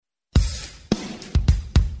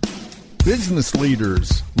Business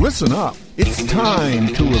leaders, listen up. It's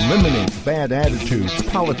time to eliminate bad attitudes,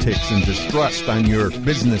 politics, and distrust on your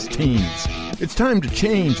business teams. It's time to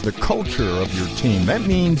change the culture of your team. That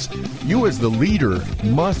means you as the leader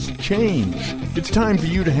must change. It's time for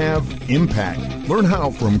you to have impact. Learn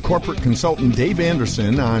how from corporate consultant Dave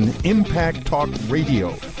Anderson on Impact Talk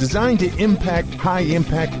Radio, designed to impact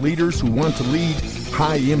high-impact leaders who want to lead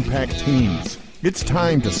high-impact teams. It's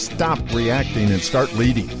time to stop reacting and start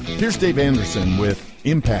leading. Here's Dave Anderson with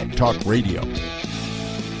Impact Talk Radio.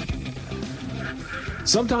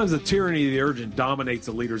 Sometimes the tyranny of the urgent dominates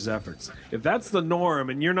a leader's efforts. If that's the norm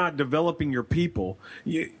and you're not developing your people,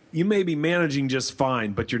 you may be managing just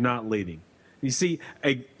fine, but you're not leading. You see,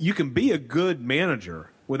 you can be a good manager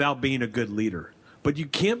without being a good leader, but you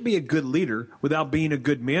can't be a good leader without being a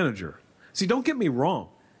good manager. See, don't get me wrong.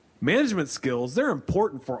 Management skills, they're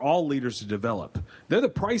important for all leaders to develop. They're the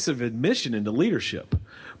price of admission into leadership.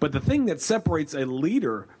 But the thing that separates a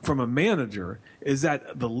leader from a manager is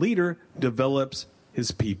that the leader develops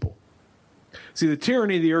his people. See, the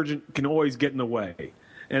tyranny of the urgent can always get in the way.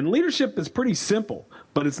 And leadership is pretty simple,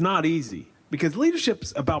 but it's not easy because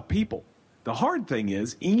leadership's about people. The hard thing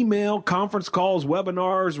is email, conference calls,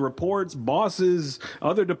 webinars, reports, bosses,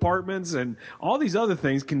 other departments, and all these other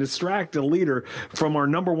things can distract a leader from our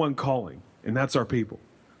number one calling, and that's our people.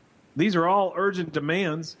 These are all urgent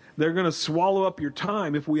demands. They're going to swallow up your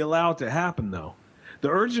time if we allow it to happen, though. The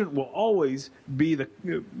urgent will always be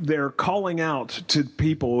they're calling out to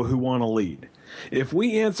people who want to lead. If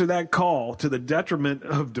we answer that call to the detriment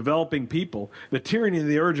of developing people, the tyranny of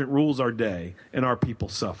the urgent rules our day, and our people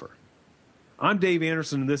suffer. I'm Dave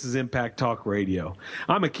Anderson, and this is Impact Talk Radio.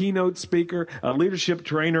 I'm a keynote speaker, a leadership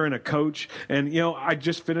trainer, and a coach. And, I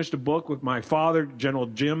just finished a book with my father, General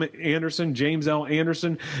Jim Anderson, James L.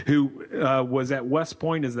 Anderson, who was at West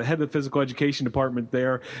Point as the head of the physical education department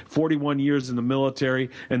there, 41 years in the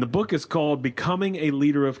military. And the book is called Becoming a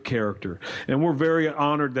Leader of Character. And we're very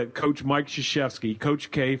honored that Coach Mike Krzyzewski,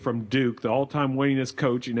 Coach K from Duke, the all-time winningest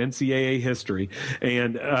coach in NCAA history,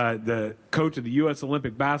 and the coach of the U.S.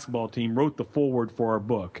 Olympic basketball team, wrote the forward for our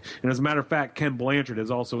book. And as a matter of fact, Ken Blanchard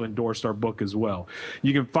has also endorsed our book as well.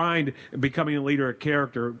 You can find Becoming a Leader of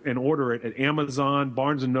Character and order it at Amazon,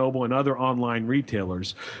 Barnes & Noble, and other online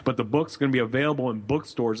retailers. But the book's going to be available in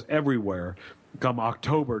bookstores everywhere come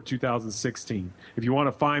October 2016. If you want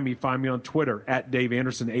to find me on Twitter at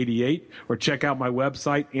DaveAnderson88 or check out my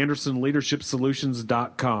website,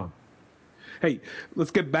 AndersonLeadershipSolutions.com. Hey,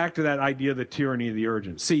 let's get back to that idea of the tyranny of the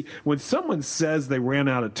urgent. See, when someone says they ran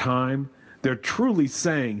out of time, they're truly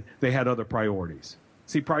saying they had other priorities.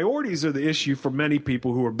 See, priorities are the issue for many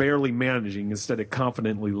people who are barely managing instead of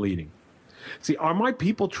confidently leading. See, are my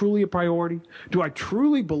people truly a priority? Do I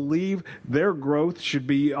truly believe their growth should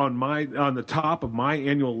be on the top of my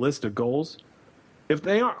annual list of goals? If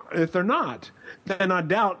they're not, then I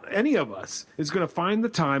doubt any of us is going to find the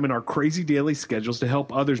time in our crazy daily schedules to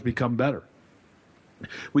help others become better.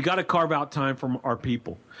 We got to carve out time from our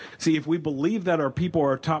people. See, if we believe that our people are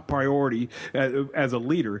our top priority as a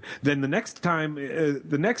leader, then the next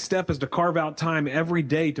step is to carve out time every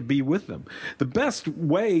day to be with them. The best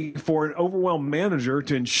way for an overwhelmed manager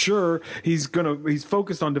to ensure he's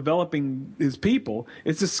focused on developing his people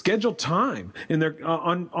is to schedule time in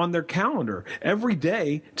on their calendar every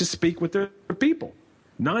day to speak with their people.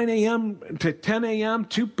 9 a.m. to 10 a.m.,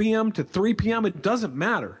 2 p.m. to 3 p.m., it doesn't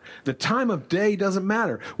matter. The time of day doesn't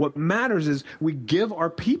matter. What matters is we give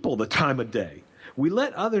our people the time of day. We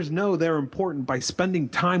let others know they're important by spending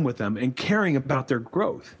time with them and caring about their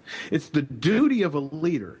growth. It's the duty of a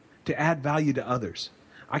leader to add value to others.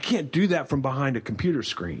 I can't do that from behind a computer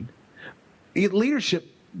screen.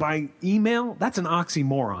 Leadership by email, that's an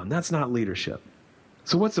oxymoron. That's not leadership.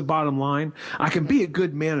 So what's the bottom line? I can be a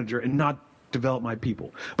good manager and not develop my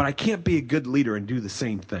people, but I can't be a good leader and do the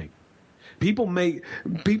same thing. They make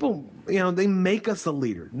us the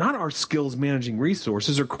leader, not our skills managing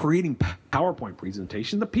resources or creating PowerPoint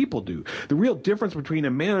presentation. The people do. The real difference between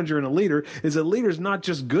a manager and a leader is a leader is not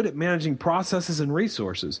just good at managing processes and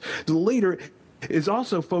resources. The leader is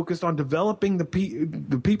also focused on developing the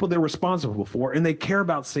people they're responsible for, and they care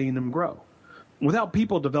about seeing them grow. Without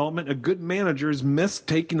people development, a good manager has missed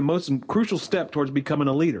taking the most crucial step towards becoming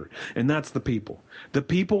a leader, and that's the people. The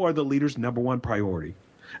people are the leader's number one priority.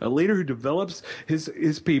 A leader who develops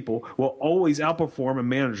his people will always outperform a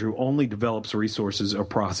manager who only develops resources or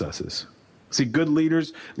processes. See, good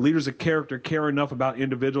leaders of character, care enough about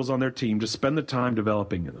individuals on their team to spend the time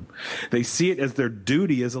developing them. They see it as their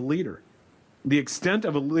duty as a leader. The extent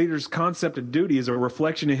of a leader's concept of duty is a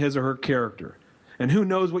reflection of his or her character. And who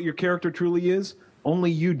knows what your character truly is?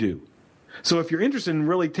 Only you do. So if you're interested in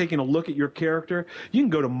really taking a look at your character, you can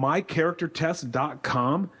go to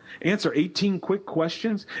mycharactertest.com, answer 18 quick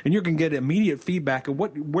questions, and you can get immediate feedback of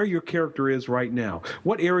where your character is right now,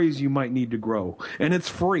 what areas you might need to grow. And it's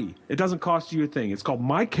free. It doesn't cost you a thing. It's called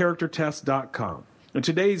mycharactertest.com. And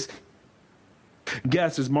today's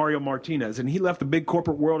guest is Mario Martinez, and he left the big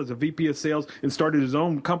corporate world as a VP of sales and started his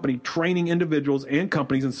own company training individuals and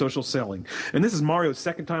companies in social selling. And this is Mario's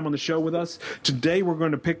second time on the show with us. Today we're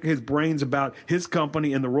going to pick his brains about his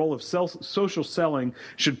company and the role of social selling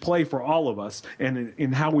should play for all of us and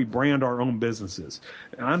in how we brand our own businesses.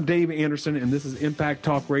 And I'm Dave Anderson, and this is Impact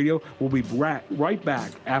Talk Radio. We'll be right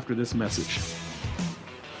back after this message.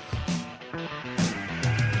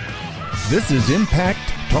 This is Impact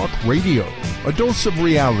Talk Radio. A dose of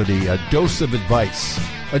reality, a dose of advice,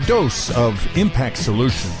 a dose of impact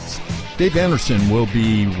solutions. Dave Anderson will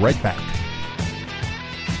be right back.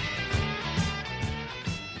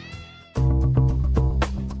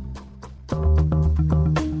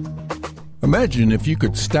 Imagine if you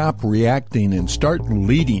could stop reacting and start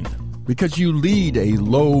leading, because you lead a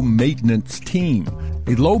low-maintenance team.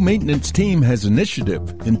 A low-maintenance team has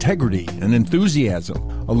initiative, integrity, and enthusiasm.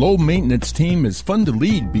 A low-maintenance team is fun to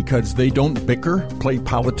lead because they don't bicker, play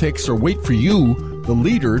politics, or wait for you, the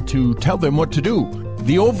leader, to tell them what to do.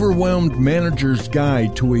 The Overwhelmed Manager's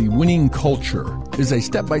Guide to a Winning Culture is a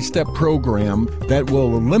step-by-step program that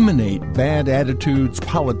will eliminate bad attitudes,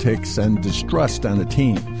 politics, and distrust on a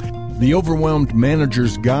team. The Overwhelmed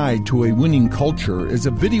Manager's Guide to a Winning Culture is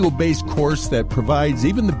a video-based course that provides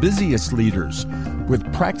even the busiest leaders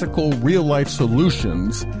with practical real-life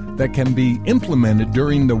solutions that can be implemented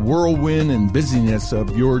during the whirlwind and busyness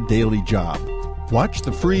of your daily job. Watch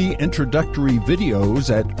the free introductory videos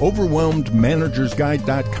at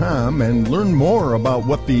overwhelmedmanagersguide.com and learn more about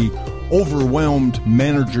what the Overwhelmed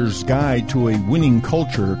Manager's Guide to a Winning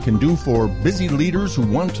Culture can do for busy leaders who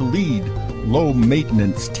want to lead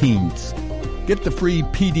low-maintenance teams. Get the free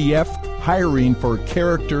PDF Hiring for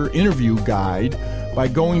Character Interview Guide by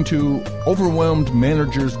going to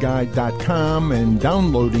overwhelmedmanagersguide.com and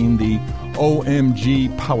downloading the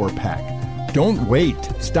OMG Power Pack. Don't wait.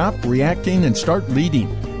 Stop reacting and start leading.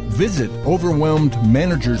 Visit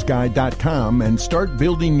overwhelmedmanagersguide.com and start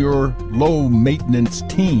building your low-maintenance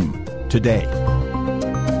team today.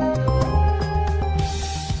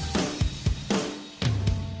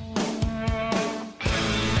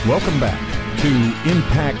 Welcome back to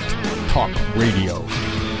Impact Talk Radio.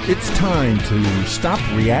 It's time to stop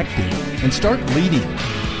reacting and start leading.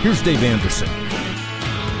 Here's Dave Anderson.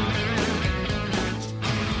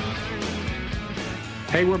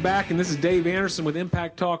 Hey, we're back, and this is Dave Anderson with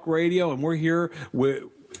Impact Talk Radio, and we're here with,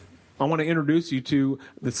 I want to introduce you to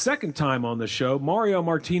the second time on the show, Mario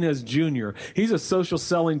Martinez Jr. He's a social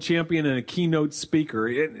selling champion and a keynote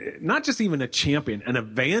speaker. Not just even a champion, an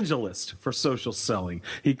evangelist for social selling,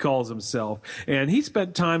 he calls himself. And he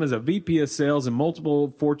spent time as a VP of sales in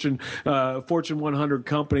multiple Fortune 100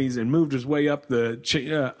 companies and moved his way up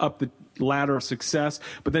the ladder of success,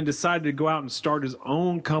 but then decided to go out and start his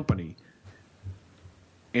own company.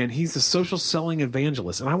 And he's a social selling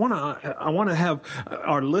evangelist. And I want to have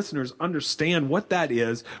our listeners understand what that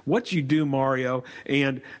is, what you do, Mario,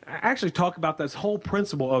 and actually talk about this whole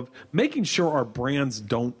principle of making sure our brands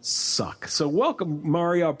don't suck. So welcome,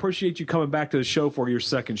 Mario. I appreciate you coming back to the show for your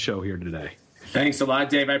second show here today. Thanks a lot,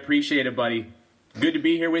 Dave. I appreciate it, buddy. Good to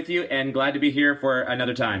be here with you and glad to be here for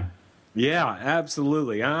another time. Yeah,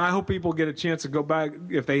 absolutely. I hope people get a chance to go back.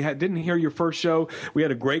 If they didn't hear your first show, we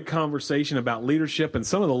had a great conversation about leadership and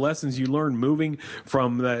some of the lessons you learned moving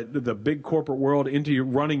from the big corporate world into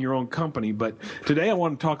running your own company. But today I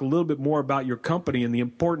want to talk a little bit more about your company and the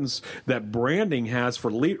importance that branding has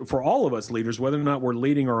for all of us leaders, whether or not we're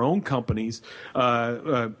leading our own companies,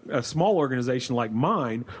 a small organization like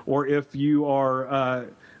mine, or if you are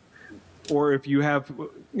or if you have,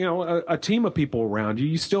 a team of people around you,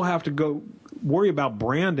 you still have to go worry about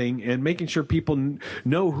branding and making sure people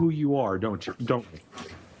know who you are, don't you? Don't we?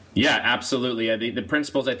 Yeah, absolutely. The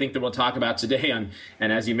principles I think that we'll talk about today and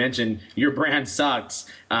as you mentioned, your brand sucks,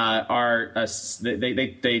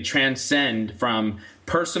 they transcend from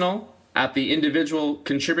personal at the individual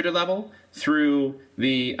contributor level through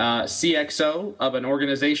the CXO of an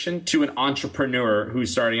organization to an entrepreneur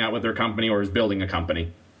who's starting out with their company or is building a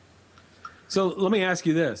company. So let me ask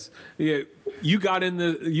you this: you got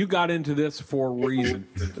into this for a reason.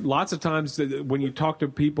 Lots of times when you talk to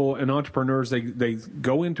people and entrepreneurs, they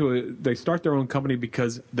start their own company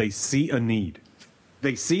because they see a need,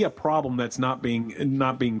 they see a problem that's not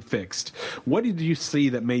being fixed. What did you see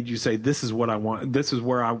that made you say, "This is what I want. This is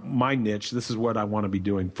my niche. This is what I want to be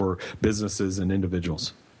doing for businesses and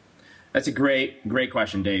individuals"? That's a great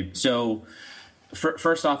question, Dave. So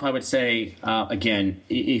first off, I would say, again,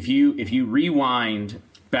 if you rewind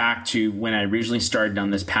back to when I originally started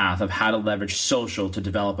on this path of how to leverage social to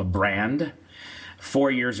develop a brand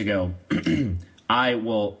 4 years ago, I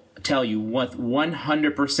will tell you with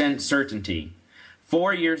 100% certainty,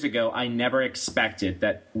 4 years ago, I never expected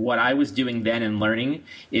that what I was doing then and learning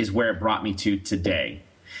is where it brought me to today.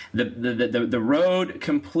 The road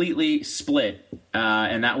completely split,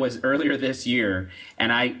 and that was earlier this year,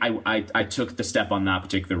 and I took the step on that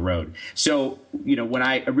particular road. So, when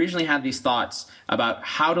I originally had these thoughts about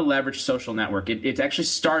how to leverage social network, it actually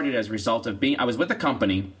started as a result of I was with a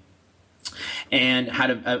company and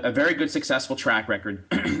had a very good successful track record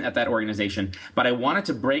at that organization, but I wanted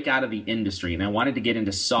to break out of the industry and I wanted to get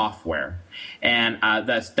into software, and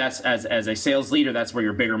that's as a sales leader, that's where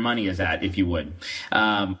your bigger money is at, if you would.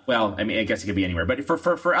 Well, I mean, I guess it could be anywhere, but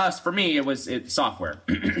for me, it's software.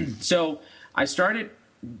 So I started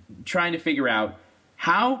trying to figure out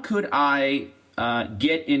how could I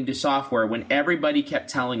get into software when everybody kept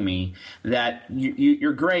telling me that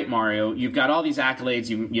you're great, Mario. You've got all these accolades.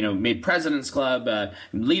 You made President's Club,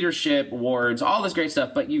 leadership awards, all this great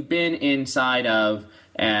stuff. But you've been inside of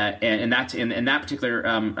in that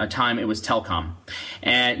particular time, it was telecom,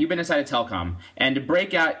 and you've been inside of telecom. And to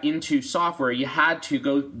break out into software, you had to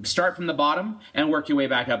go start from the bottom and work your way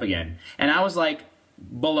back up again. And I was like,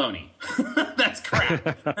 baloney. That's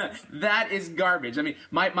crap. That is garbage. I mean,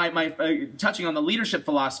 my touching on the leadership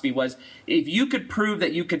philosophy was, if you could prove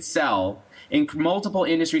that you could sell in multiple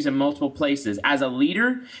industries and multiple places as a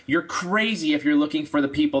leader, you're crazy if you're looking for the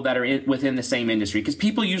people that are within the same industry, because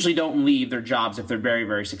people usually don't leave their jobs if they're very,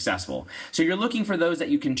 very successful. So you're looking for those that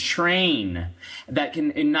you can train, that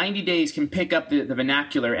can in 90 days can pick up the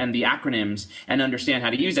vernacular and the acronyms and understand how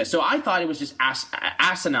to use it. So I thought it was just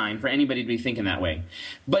asinine for anybody to be thinking that way.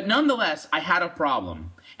 But nonetheless, I had a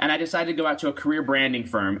problem. And I decided to go out to a career branding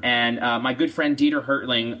firm. And my good friend Dieter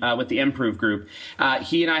Hertling with the Improve Group,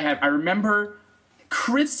 he and I remember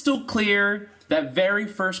crystal clear that very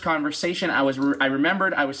first conversation. I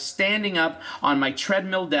remembered I was standing up on my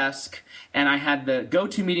treadmill desk, and I had the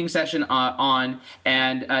go-to-meeting session on.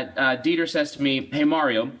 And Dieter says to me, "Hey,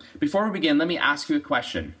 Mario, before we begin, let me ask you a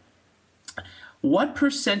question. What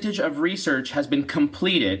percentage of research has been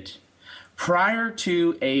completed prior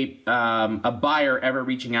to a buyer ever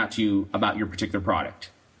reaching out to you about your particular product?"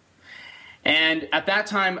 And at that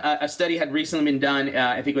time, a study had recently been done,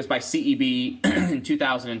 I think it was by CEB in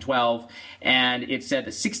 2012, and it said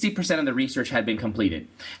that 60% of the research had been completed.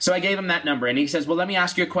 So I gave him that number, and he says, "Well, let me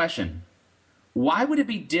ask you a question. Why would it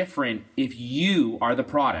be different if you are the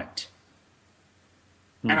product?"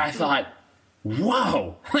 And I thought,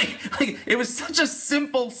 whoa, like it was such a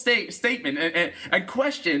simple statement and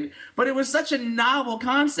question, but it was such a novel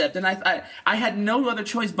concept, and I had no other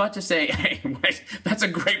choice but to say, "Hey, wait, that's a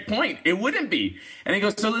great point. It wouldn't be." And he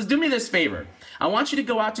goes, "So let's do me this favor. I want you to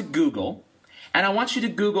go out to Google, and I want you to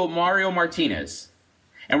Google Mario Martinez.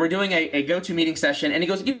 And we're doing a go-to-meeting session." And he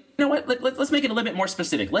goes, "You know what? Let's make it a little bit more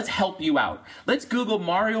specific. Let's help you out. Let's Google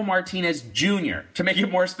Mario Martinez Jr. to make it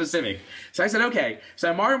more specific." So I said, okay.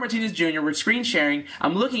 So Mario Martinez Jr., we're screen sharing.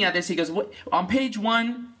 I'm looking at this. He goes, "What, on page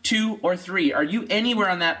 1, 2, or 3, are you anywhere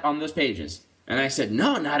on those pages?" And I said,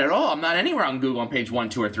 "No, not at all. I'm not anywhere on Google on page 1,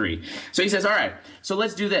 2, or 3. So he says, "All right, so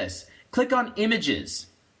let's do this. Click on images,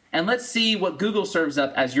 and let's see what Google serves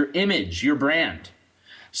up as your image, your brand."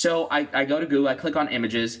 So I go to Google, I click on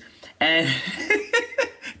images, and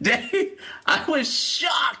Dave, I was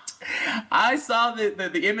shocked. I saw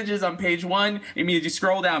the images on page 1. I mean, you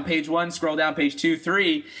scroll down page 1, scroll down page 2,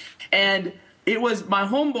 3, and it was my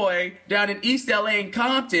homeboy down in East LA in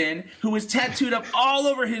Compton who was tattooed up all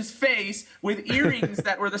over his face with earrings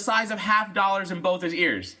that were the size of $50 in both his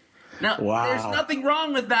ears. Now, There's nothing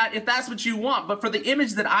wrong with that if that's what you want, but for the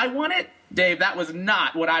image that I wanted, Dave, that was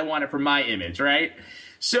not what I wanted for my image, right?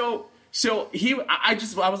 So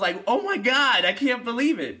I was like, oh my God, I can't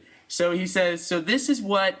believe it. So he says, "So this is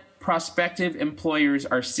what prospective employers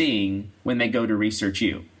are seeing when they go to research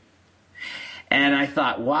you." And I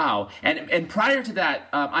thought, wow. And prior to that,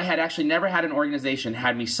 I had actually never had an organization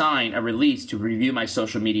had me sign a release to review my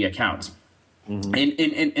social media accounts. Mm-hmm.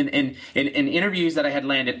 In interviews that I had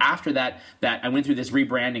landed after that I went through this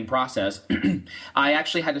rebranding process, I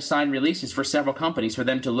actually had to sign releases for several companies for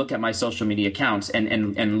them to look at my social media accounts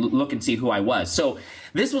and look and see who I was. So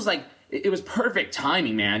this was like, it was perfect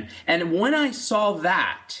timing, man. And when I saw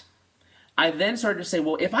that, I then started to say,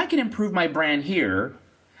 well, if I can improve my brand here,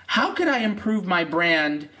 how could I improve my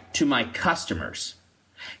brand to my customers?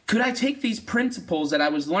 Could I take these principles that I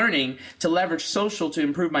was learning to leverage social to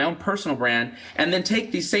improve my own personal brand, and then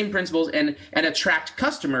take these same principles and attract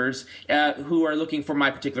customers who are looking for my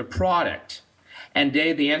particular product? And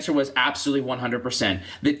Dave, the answer was absolutely 100%.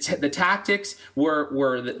 The tactics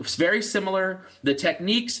were very similar, the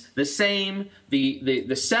techniques the same,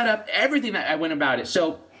 the setup, everything that I went about it.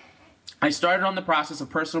 So I started on the process of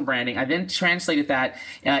personal branding. I then translated that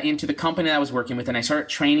into the company that I was working with, and I started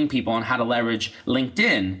training people on how to leverage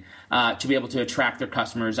LinkedIn to be able to attract their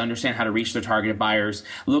customers, understand how to reach their targeted buyers,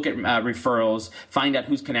 look at referrals, find out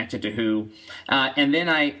who's connected to who. And then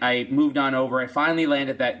I moved on over. I finally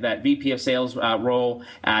landed that VP of sales role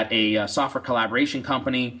at a software collaboration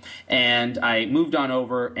company, and I moved on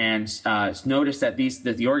over and noticed that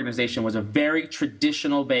the organization was a very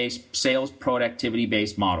traditional-based, sales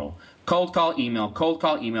productivity-based model. Cold call, email, cold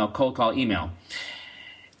call, email, cold call, email.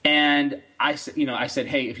 And I said,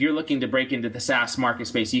 hey, if you're looking to break into the SaaS market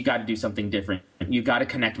space, you got to do something different. You got to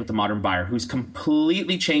connect with the modern buyer who's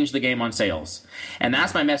completely changed the game on sales. And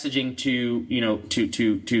that's my messaging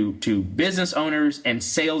to business owners and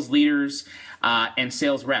sales leaders and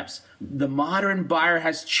sales reps. The modern buyer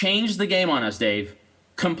has changed the game on us, Dave.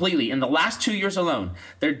 Completely. In the last 2 years alone,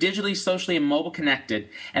 they're digitally, socially, and mobile connected,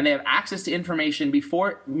 and they have access to information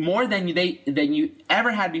more than you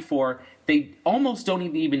ever had before. They almost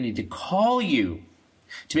don't even need to call you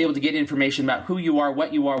to be able to get information about who you are,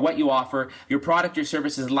 what you offer, your product, your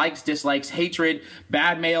services, likes, dislikes, hatred,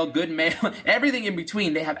 bad mail, good mail, everything in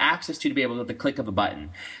between. They have access to be able to the click of a button.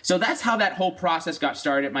 So that's how that whole process got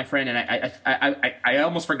started, my friend. And I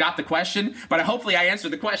almost forgot the question, but hopefully I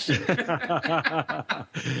answered the question.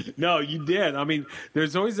 No, you did. I mean,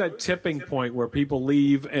 there's always that tipping point where people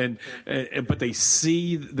leave but they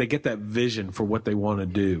get that vision for what they want to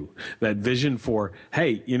do. That vision for,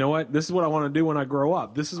 hey, you know what? This is what I want to do when I grow up.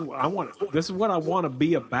 This is what I want to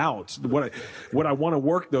be about. What I want to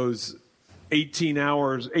work those 18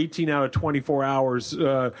 out of 24 hours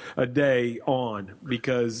a day on,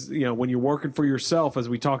 because when you're working for yourself, as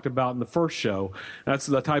we talked about in the first show, that's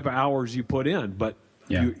the type of hours you put in, but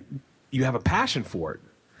you have a passion for it.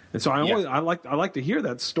 And so I like to hear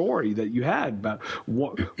that story that you had about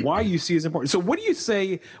why you see is important. So what do you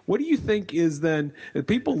think is then,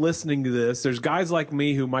 people listening to this, there's guys like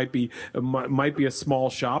me who might be a small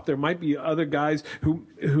shop. There might be other guys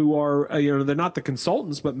who are, they're not the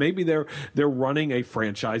consultants, but maybe they're running a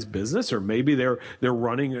franchise business, or maybe they're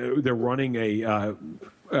running a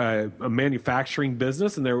manufacturing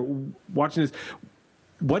business, and they're watching this.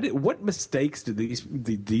 What mistakes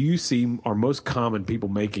do you see are most common people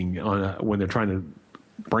making when they're trying to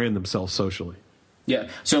brand themselves socially? Yeah.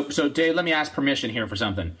 So Dave, let me ask permission here for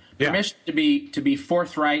something. Yeah. Permission to be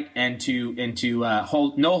forthright and to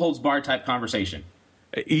hold no holds barred type conversation.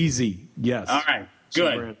 Easy. Yes. All right.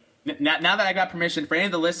 Good. Now that I got permission, for any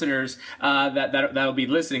of the listeners that will be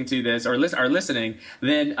listening to this or are listening,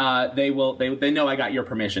 then they know I got your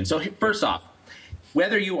permission. So first off,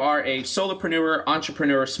 whether you are a solopreneur,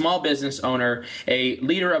 entrepreneur, small business owner, a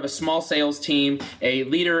leader of a small sales team, a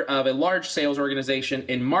leader of a large sales organization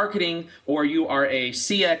in marketing, or you are a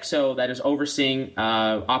CXO that is overseeing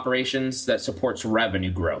operations that supports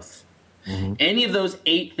revenue growth. Mm-hmm. Any of those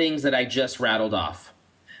 8 things that I just rattled off,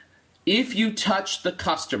 if you touch the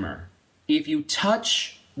customer,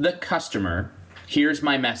 here's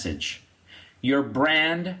my message. Your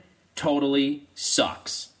brand totally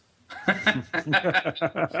sucks.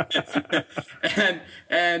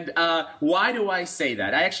 and why do I say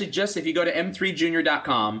that? I actually if you go to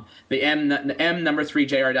m3junior.com, the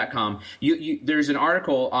m3jr.com, there's an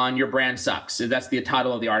article on Your Brand Sucks. That's the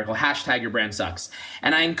title of the article, # Your Brand Sucks.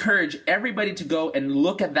 And I encourage everybody to go and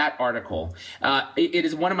look at that article. It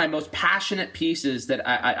is one of my most passionate pieces that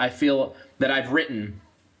I feel that I've written,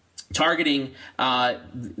 targeting all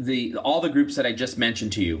the groups that I just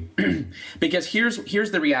mentioned to you. Because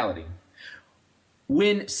here's the reality.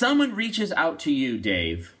 When someone reaches out to you,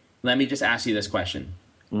 Dave, let me just ask you this question.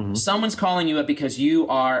 Mm-hmm. Someone's calling you up because you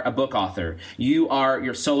are a book author. You're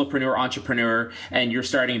solopreneur, entrepreneur, and you're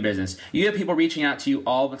starting a business. You have people reaching out to you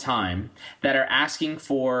all the time that are asking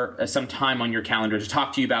for some time on your calendar to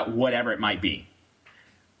talk to you about whatever it might be.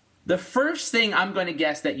 The first thing I'm going to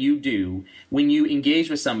guess that you do when you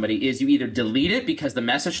engage with somebody is you either delete it because the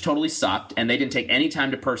message totally sucked and they didn't take any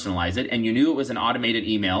time to personalize it and you knew it was an automated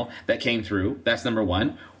email that came through. That's number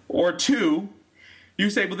 1. Or 2,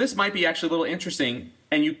 you say, well, this might be actually a little interesting,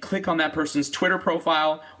 and you click on that person's Twitter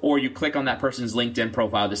profile or you click on that person's LinkedIn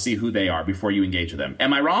profile to see who they are before you engage with them.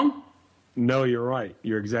 Am I wrong? No, you're right.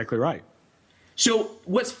 You're exactly right. So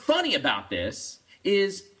what's funny about this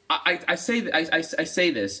is I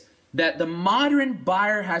say this. that the modern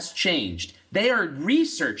buyer has changed. They are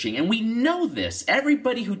researching, and we know this.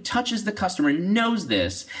 Everybody who touches the customer knows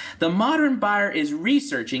this. The modern buyer is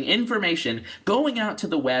researching information, going out to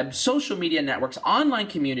the web, social media networks, online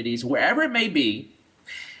communities, wherever it may be,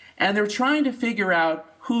 and they're trying to figure out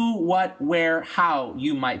who, what, where, how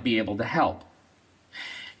you might be able to help.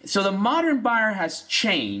 So the modern buyer has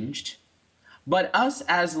changed, but us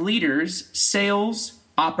as leaders, sales,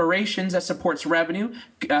 operations that supports revenue,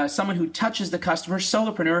 someone who touches the customer,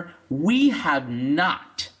 solopreneur, we have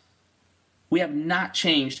not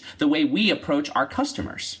changed the way we approach our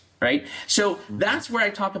customers, right? So that's where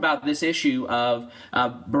I talk about this issue of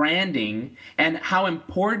branding and how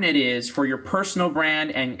important it is for your personal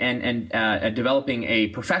brand and developing a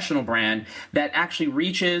professional brand that actually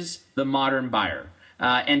reaches the modern buyer.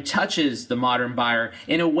 And touches the modern buyer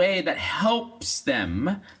in a way that helps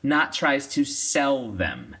them, not tries to sell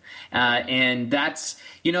them. And that's,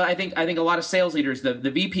 I think a lot of sales leaders, the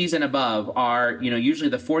VPs and above are, usually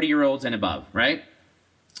the 40-year-olds and above, right?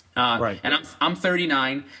 Right. And I'm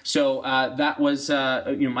 39, so that was,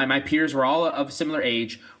 my peers were all of similar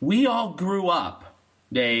age. We all grew up,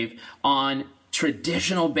 Dave, on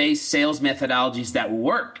traditional-based sales methodologies that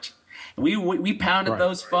worked. We pounded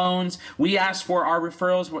those phones. We asked for our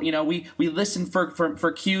referrals. We listened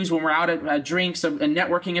for cues when we're out at drinks, a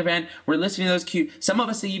networking event. We're listening to those cues. Some of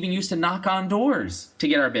us even used to knock on doors to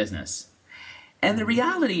get our business. And the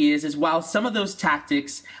reality is while some of those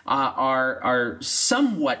tactics are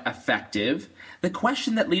somewhat effective, the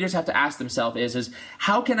question that leaders have to ask themselves is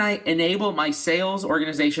how can I enable my sales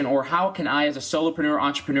organization, or how can I, as a solopreneur,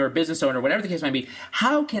 entrepreneur, business owner, whatever the case might be,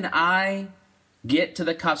 how can I get to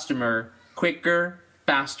the customer quicker,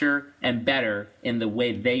 faster, and better in the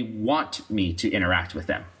way they want me to interact with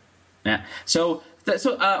them? Yeah. So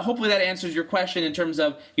hopefully that answers your question in terms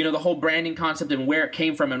of the whole branding concept and where it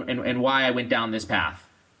came from and why I went down this path.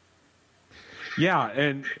 Yeah,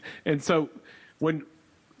 and so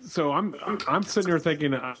I'm sitting here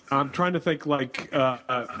thinking, I'm trying to think like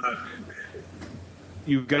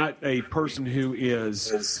you've got a person who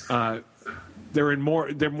is they're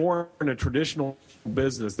more in a traditional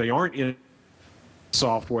business. They aren't in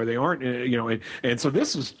software. They aren't, and so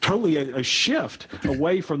this is totally a shift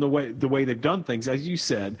away from the way they've done things. As you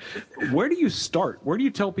said, where do you start? Where do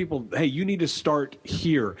you tell people, hey, you need to start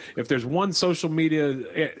here? If there's one social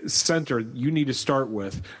media center you need to start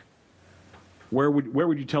with, where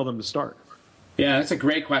would you tell them to start? Yeah, that's a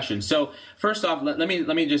great question. So first off, let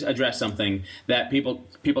me just address something that people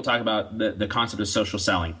talk about, the concept of social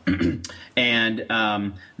selling, and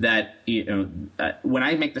that when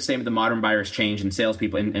I make the statement the modern buyers change and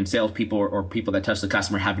salespeople and salespeople or people that touch the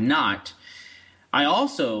customer have not, I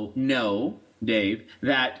also know, Dave,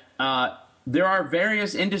 that there are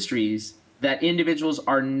various industries that individuals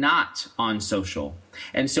are not on social,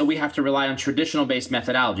 and so we have to rely on traditional based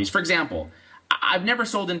methodologies. For example, I've never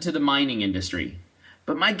sold into the mining industry,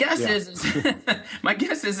 but my guess is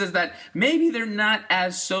that maybe they're not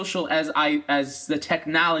as social as the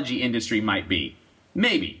technology industry might be.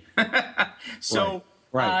 Maybe. So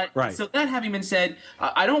right. So that having been said,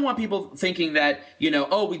 I don't want people thinking that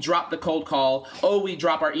we dropped the cold call, we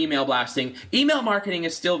drop our email blasting. Email marketing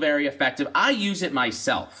is still very effective. I use it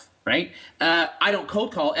myself. Right? I don't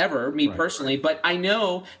cold call ever, personally, but I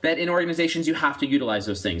know that in organizations you have to utilize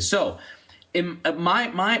those things. So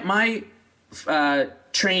my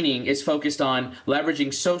training is focused on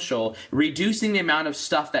leveraging social, reducing the amount of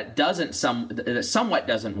stuff that somewhat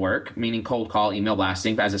doesn't work, meaning cold call, email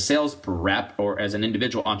blasting, as a sales rep or as an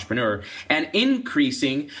individual entrepreneur, and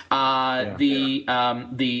increasing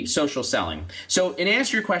the social selling. So in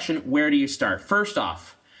answer to your question, where do you start? First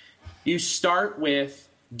off, you start with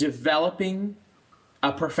developing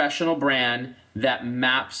a professional brand that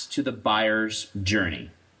maps to the buyer's journey.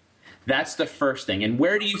 That's the first thing. And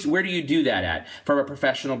where do you do that at from a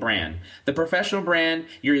professional brand? The professional brand,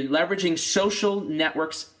 you're leveraging social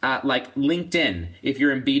networks like LinkedIn if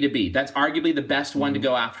you're in B2B. That's arguably the best one to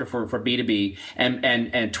go after for B2B,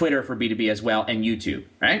 and Twitter for B2B as well, and YouTube,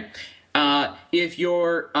 right? If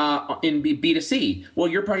you're in B2C, well,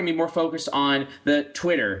 you're probably going to be more focused on the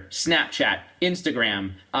Twitter, Snapchat,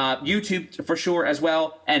 Instagram, YouTube for sure as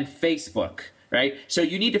well, and Facebook, right? So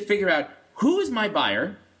you need to figure out who is my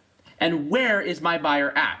buyer and where is my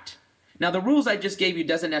buyer at. Now, the rules I just gave you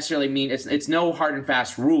doesn't necessarily mean it's no hard and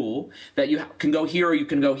fast rule that you can go here or you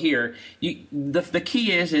can go here. The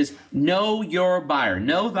key is know your buyer,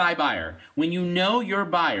 know thy buyer. When you know your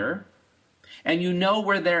buyer and you know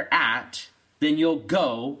where they're at, then you'll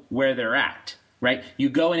go where they're at, right? You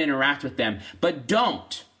go and interact with them, but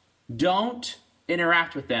don't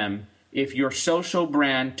interact with them if your social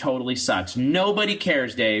brand totally sucks. Nobody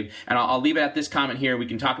cares, Dave, and I'll leave it at this comment here. We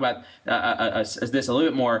can talk about this a little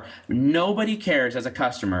bit more. Nobody cares as a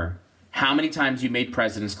customer how many times you made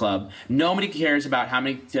President's Club. Nobody cares about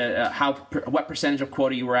what percentage of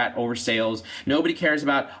quota you were at over sales. Nobody cares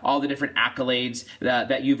about all the different accolades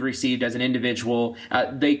that you've received as an individual.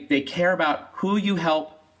 They care about who you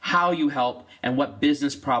help, how you help, and what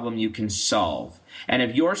business problem you can solve. And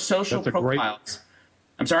if your social profiles...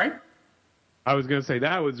 I'm sorry? I was going to say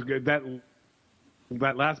that was good. That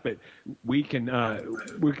last bit, we can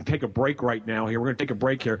take a break right now here. We're going to take a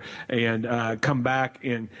break here and come back.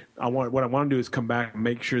 And what I want to do is come back and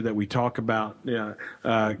make sure that we talk about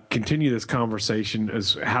continue this conversation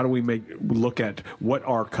as how do we look at what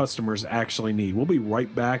our customers actually need. We'll be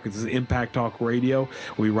right back. This is Impact Talk Radio.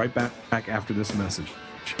 We'll be right back after this message.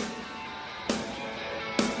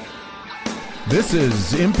 This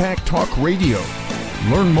is Impact Talk Radio.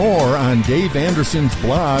 Learn more on Dave Anderson's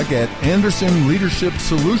blog at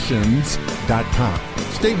AndersonLeadershipSolutions.com.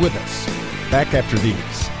 Stay with us. Back after these.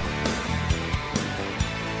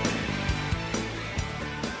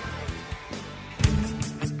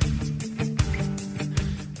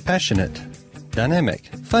 Passionate, dynamic,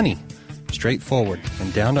 funny, straightforward,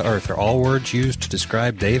 and down to earth are all words used to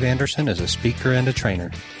describe Dave Anderson as a speaker and a trainer.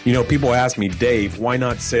 You know, people ask me, Dave, why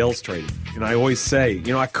not sales training? And I always say,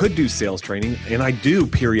 I could do sales training, and I do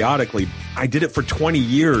periodically. I did it for 20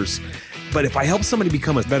 years. But if I help somebody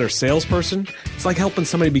become a better salesperson, it's like helping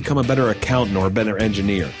somebody become a better accountant or a better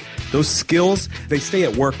engineer. Those skills, they stay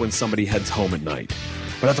at work when somebody heads home at night.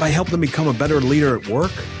 But if I help them become a better leader at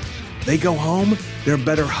work, they go home, they're a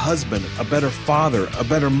better husband, a better father, a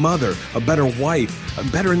better mother, a better wife,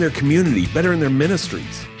 better in their community, better in their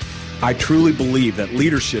ministries. I truly believe that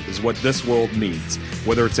leadership is what this world needs,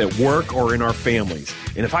 whether it's at work or in our families.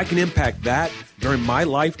 And if I can impact that during my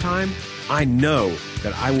lifetime, I know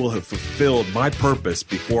that I will have fulfilled my purpose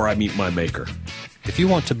before I meet my maker. If you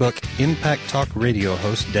want to book Impact Talk Radio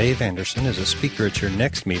host Dave Anderson as a speaker at your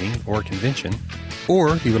next meeting or convention,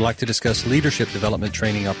 or you would like to discuss leadership development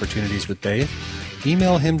training opportunities with Dave,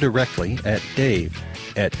 email him directly at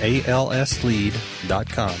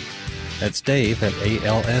dave@alslead.com. That's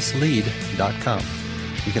dave@alslead.com.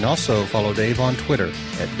 You can also follow Dave on Twitter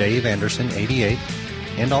at DaveAnderson88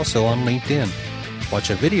 and also on LinkedIn.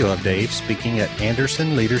 Watch a video of Dave speaking at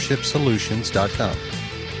AndersonLeadershipSolutions.com.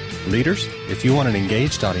 Leaders, if you want an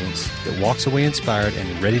engaged audience that walks away inspired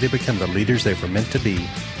and ready to become the leaders they were meant to be,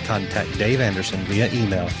 contact Dave Anderson via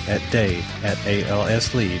email at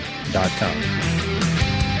dave@alslead.com.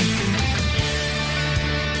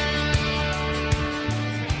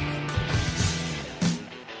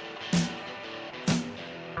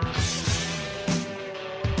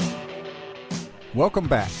 Welcome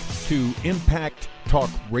back to Impact Talk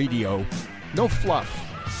Radio. No fluff,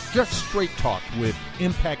 just straight talk with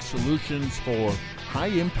impact solutions for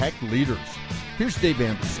high-impact leaders. Here's Dave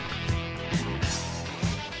Anderson.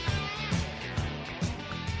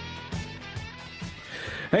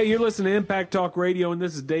 Hey, you're listening to Impact Talk Radio, and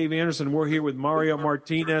this is Dave Anderson. We're here with Mario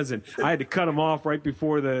Martinez, and I had to cut him off right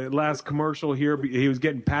before the last commercial here. He was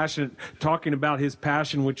getting passionate, talking about his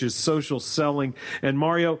passion, which is social selling. And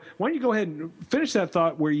Mario, why don't you go ahead and finish that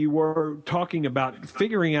thought where you were talking about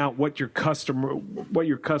figuring out what your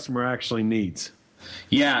customer actually needs.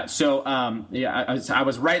 Yeah, so I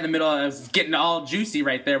was right in the middle. I was getting all juicy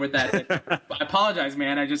right there with that. I apologize,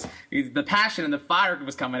 man. The passion and the fire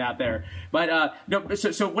was coming out there. But no.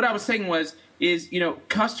 So what I was saying is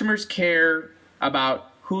customers care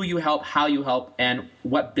about who you help, how you help, and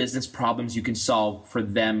what business problems you can solve for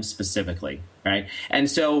them specifically, right?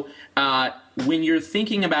 And so when you're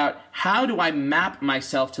thinking about how do I map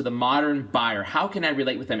myself to the modern buyer, how can I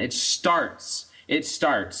relate with them? It starts.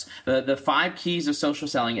 The 5 keys of social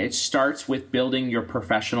selling, it starts with building your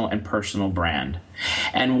professional and personal brand.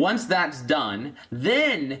 And once that's done,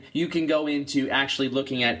 then you can go into actually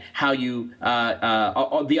looking at how you,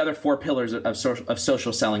 the other 4 pillars of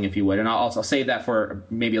social selling, if you would. And I'll save that for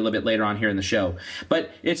maybe a little bit later on here in the show.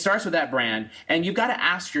 But it starts with that brand. And you've got to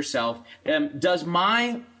ask yourself, does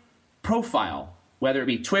my profile, whether it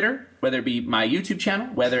be Twitter, whether it be my YouTube channel,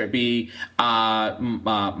 whether it be my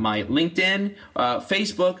LinkedIn,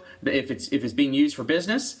 Facebook, if it's being used for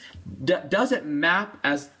business, does it map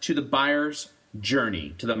as to the buyer's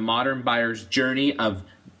journey, to the modern buyer's journey of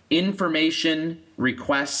information,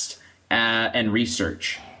 request, and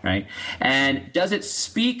research, right? And does it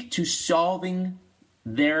speak to solving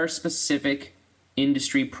their specific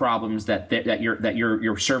industry problems that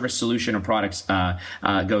your service, solution, or products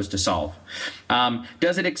goes to solve?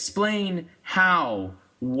 Does it explain how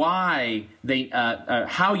why they,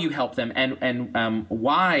 how you help them, and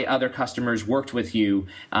why other customers worked with you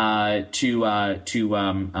to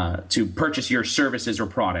purchase your services or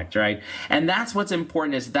product, right? And that's what's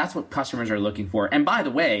important. Is that's what customers are looking for. And by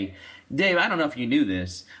the way, Dave, I don't know if you knew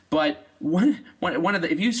this, but one of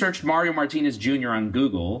the, if you search Mario Martinez Jr. on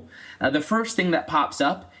Google, the first thing that pops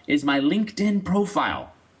up is my LinkedIn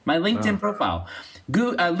profile. My LinkedIn profile.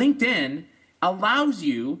 LinkedIn allows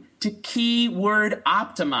you to keyword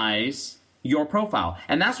optimize your profile.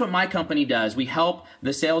 And that's what my company does. We help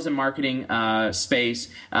the sales and marketing space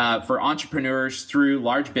for entrepreneurs through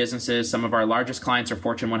large businesses. Some of our largest clients are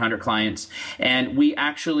Fortune 100 clients. And we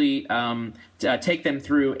actually take them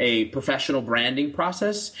through a professional branding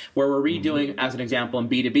process where we're redoing, as an example, in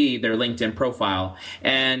B2B, their LinkedIn profile.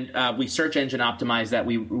 And we search engine optimize that.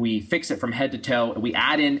 We fix it from head to toe. We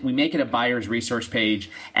make it a buyer's resource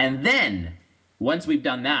page. And then once we've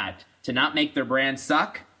done that, to not make their brand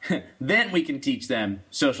suck, then we can teach them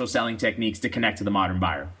social selling techniques to connect to the modern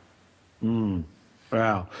buyer.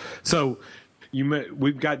 Wow. So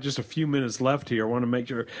we've got just a few minutes left here. I want to make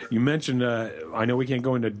sure you mentioned, I know we can't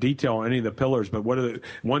go into detail on any of the pillars, but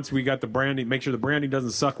once we got the branding, make sure the branding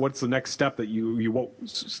doesn't suck. What's the next step that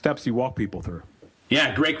steps you walk people through?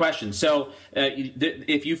 Yeah, great question. So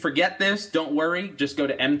if you forget this, don't worry. Just go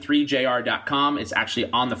to m3jr.com. It's actually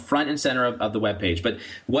on the front and center of the webpage. But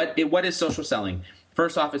what is social selling?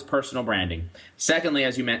 First off, is personal branding. Secondly,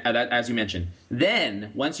 as you mentioned,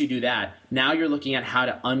 then once you do that, now you're looking at how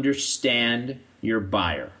to understand your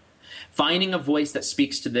buyer. Finding a voice that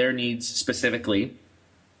speaks to their needs specifically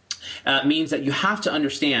means that you have to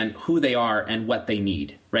understand who they are and what they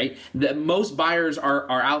need, right? Most buyers are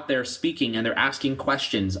out there speaking, and they're asking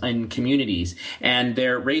questions in communities, and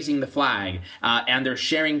they're raising the flag, and they're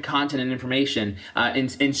sharing content and information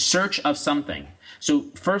in search of something. So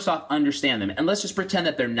first off, understand them. And let's just pretend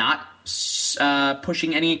that they're not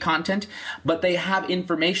pushing any content, but they have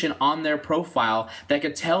information on their profile that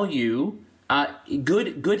could tell you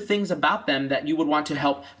good things about them that you would want to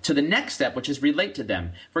help to the next step, which is relate to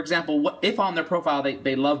them. For example, if on their profile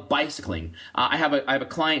they love bicycling, I have a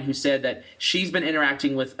client who said that she's been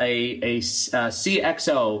interacting with a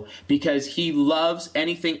CXO because he loves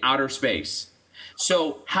anything outer space.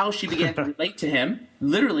 So how she began to relate to him,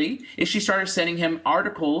 literally, is she started sending him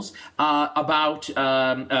articles about,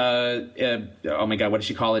 oh my God, what did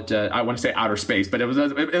she call it? I want to say outer space, but it was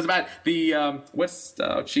about the, I'm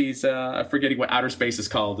forgetting what outer space is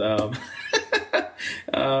called. The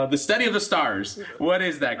study of the stars. What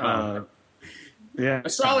is that called? Yeah.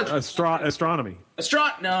 Astrology. Astronomy.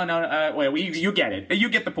 You get it. You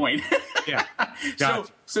get the point. Yeah.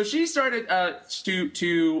 Gotcha. So she started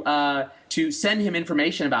to send him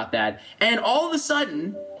information about that, and all of a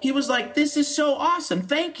sudden he was like, "This is so awesome,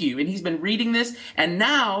 thank you." And he's been reading this, and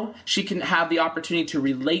now she can have the opportunity to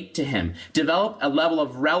relate to him, develop a level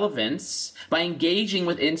of relevance by engaging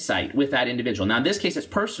with insight with that individual. Now in this case it's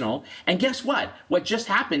personal, and guess what? What just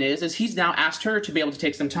happened is he's now asked her to be able to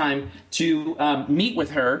take some time to meet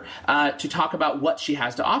with her to talk about what she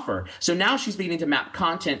has to offer. So now she's beginning to map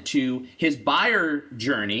content to his buyer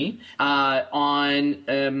journey as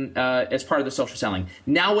part of the social selling.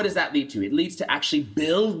 Now what does that lead to? It leads to actually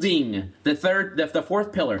building the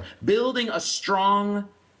fourth pillar, building a strong,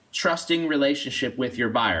 trusting relationship with your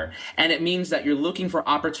buyer. And it means that you're looking for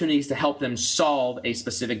opportunities to help them solve a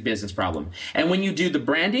specific business problem. And when you do the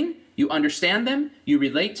branding, you understand them, you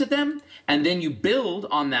relate to them, and then you build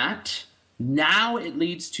on that. Now it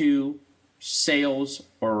leads to sales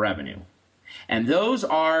or revenue. And those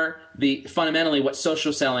are fundamentally what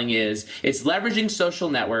social selling is. It's leveraging social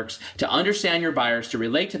networks to understand your buyers, to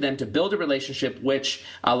relate to them, to build a relationship which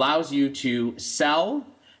allows you to sell.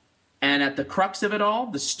 And at the crux of it all,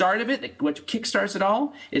 the start of it, what kickstarts it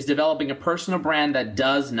all, is developing a personal brand that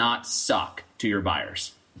does not suck to your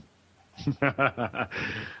buyers.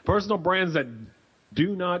 Personal brands that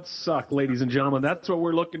do not suck, ladies and gentlemen. That's what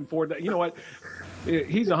we're looking for. You know what?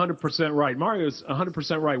 He's 100% right. Mario's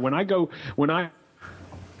 100% right. When I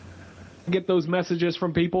get those messages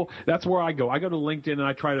from people, that's where I go. I go to LinkedIn and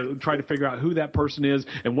I try to figure out who that person is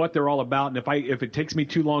and what they're all about. And if it takes me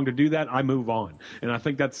too long to do that, I move on. And I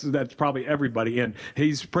think that's probably everybody. And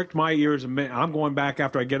he's pricked my ears. And I'm going back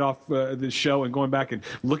after I get off this show and going back and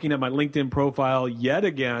looking at my LinkedIn profile yet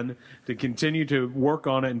again to continue to work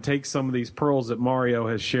on it and take some of these pearls that Mario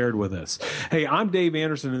has shared with us. Hey, I'm Dave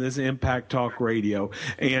Anderson, and this is Impact Talk Radio.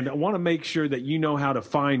 And I want to make sure that you know how to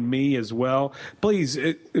find me as well. Please,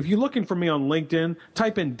 if you're looking for me on LinkedIn.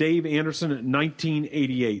 Type in Dave Anderson at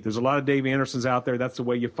 1988. There's a lot of Dave Andersons out there. That's the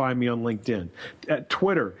way you find me on LinkedIn. At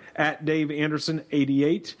Twitter, at Dave Anderson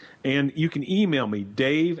 88. And you can email me,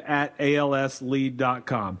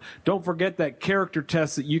 dave@alslead.com. Don't forget that character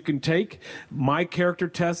test that you can take,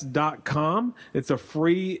 mycharactertest.com. It's a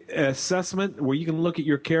free assessment where you can look at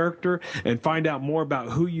your character and find out more about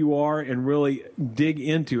who you are and really dig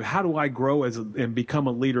into how do I grow and become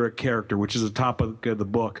a leader of character, which is the topic of the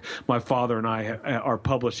book my father and I are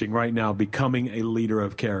publishing right now, Becoming a Leader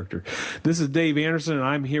of Character. This is Dave Anderson, and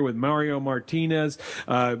I'm here with Mario Martinez.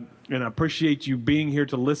 And I appreciate you being here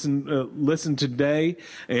to listen today.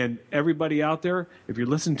 And everybody out there, if you're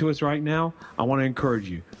listening to us right now, I want to encourage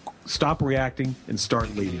you. Stop reacting and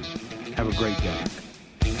start leading. Have a great day.